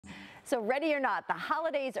So ready or not, the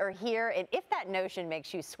holidays are here, and if that notion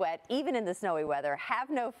makes you sweat, even in the snowy weather, have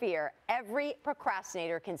no fear. Every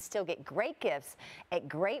procrastinator can still get great gifts at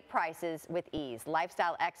great prices with ease.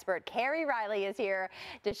 Lifestyle expert Carrie Riley is here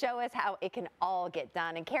to show us how it can all get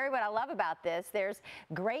done. And Carrie, what I love about this, there's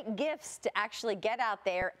great gifts to actually get out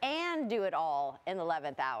there and do it all in the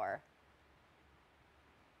 11th hour.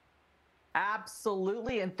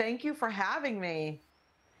 Absolutely, and thank you for having me.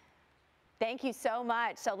 Thank you so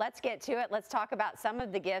much. So let's get to it. Let's talk about some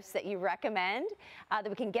of the gifts that you recommend that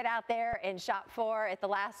we can get out there and shop for at the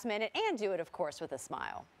last minute and do it, of course, with a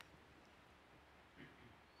smile.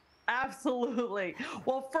 Absolutely.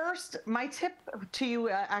 Well, first, my tip to you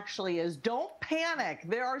actually is don't panic.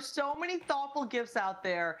 There are so many thoughtful gifts out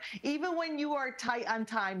there. Even when you are tight on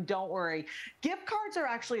time, don't worry. Gift cards are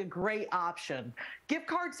actually a great option.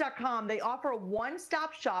 Giftcards.com, they offer a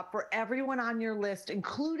one-stop shop for everyone on your list,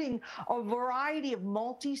 including a variety of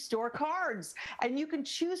multi-store cards. And you can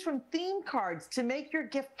choose from theme cards to make your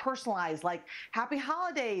gift personalized, like Happy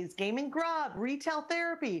Holidays, Gaming Grub, Retail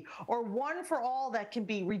Therapy, or one for all that can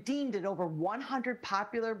be redeemed at over 100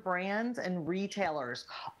 popular brands and retailers,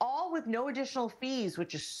 all with no additional fees,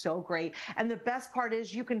 which is so great. And the best part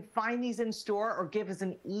is you can find these in store or give as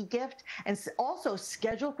an e-gift, and also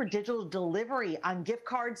schedule for digital delivery on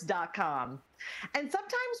giftcards.com. And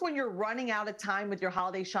sometimes when you're running out of time with your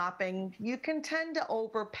holiday shopping, you can tend to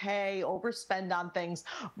overpay, overspend on things.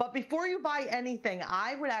 But before you buy anything,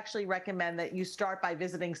 I would actually recommend that you start by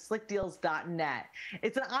visiting slickdeals.net.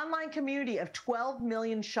 It's an online community of 12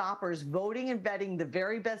 million shoppers voting and vetting the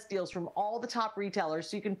very best deals from all the top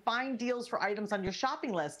retailers, so you can find deals for items on your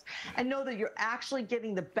shopping list and know that you're actually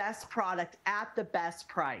getting the best product at the best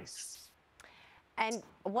price. And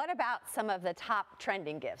what about some of the top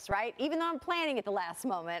trending gifts, right? Even though I'm planning at the last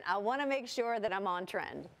moment, I want to make sure that I'm on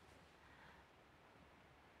trend.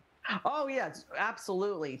 Oh, yes,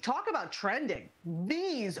 absolutely. Talk about trending.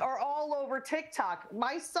 These are all over TikTok.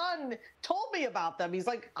 My son told me about them. He's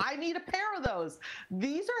like, I need a pair of those.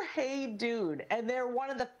 These are Hey Dude, and they're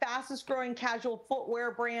one of the fastest growing casual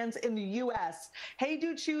footwear brands in the US. Hey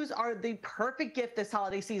Dude shoes are the perfect gift this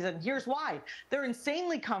holiday season. Here's why. They're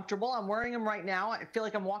insanely comfortable. I'm wearing them right now. I feel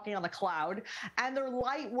like I'm walking on a cloud. And they're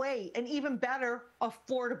lightweight and, even better,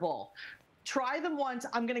 affordable. Try them once.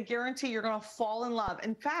 I'm going to guarantee you're going to fall in love.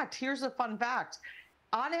 In fact, here's a fun fact.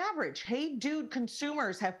 On average, Hey Dude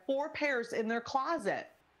consumers have 4 pairs in their closet,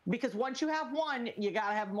 because once you have one, you got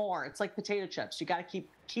to have more. It's like potato chips. You got to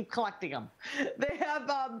keep collecting them. They have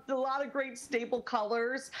a lot of great staple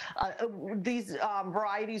colors, these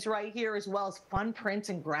varieties right here, as well as fun prints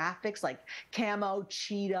and graphics like camo,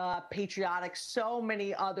 cheetah, patriotic. So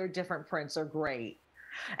many other different prints are great.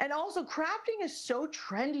 And also, crafting is so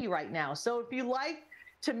trendy right now. So if you like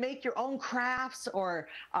to make your own crafts or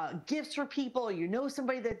gifts for people, or you know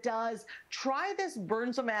somebody that does, try this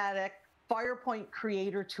Burns-O-Matic FirePoint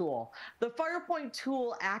Creator Tool. The FirePoint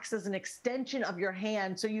tool acts as an extension of your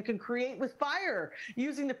hand, so you can create with fire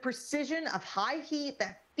using the precision of high heat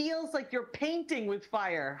that feels like you're painting with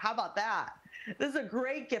fire. How about that? This is a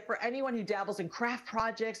great gift for anyone who dabbles in craft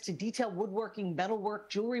projects, to detail woodworking, metalwork,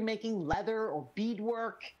 jewelry making, leather, or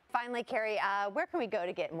beadwork. Finally, Carrie, where can we go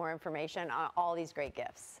to get more information on all these great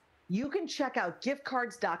gifts? You can check out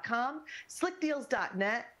giftcards.com,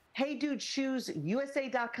 slickdeals.net,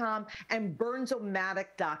 HeyDudeShoesUSA.com, and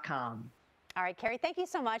Burns-O-Matic.com. All right, Carrie, thank you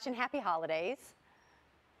so much, and happy holidays.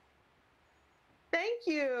 Thank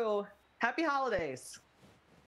you. Happy holidays.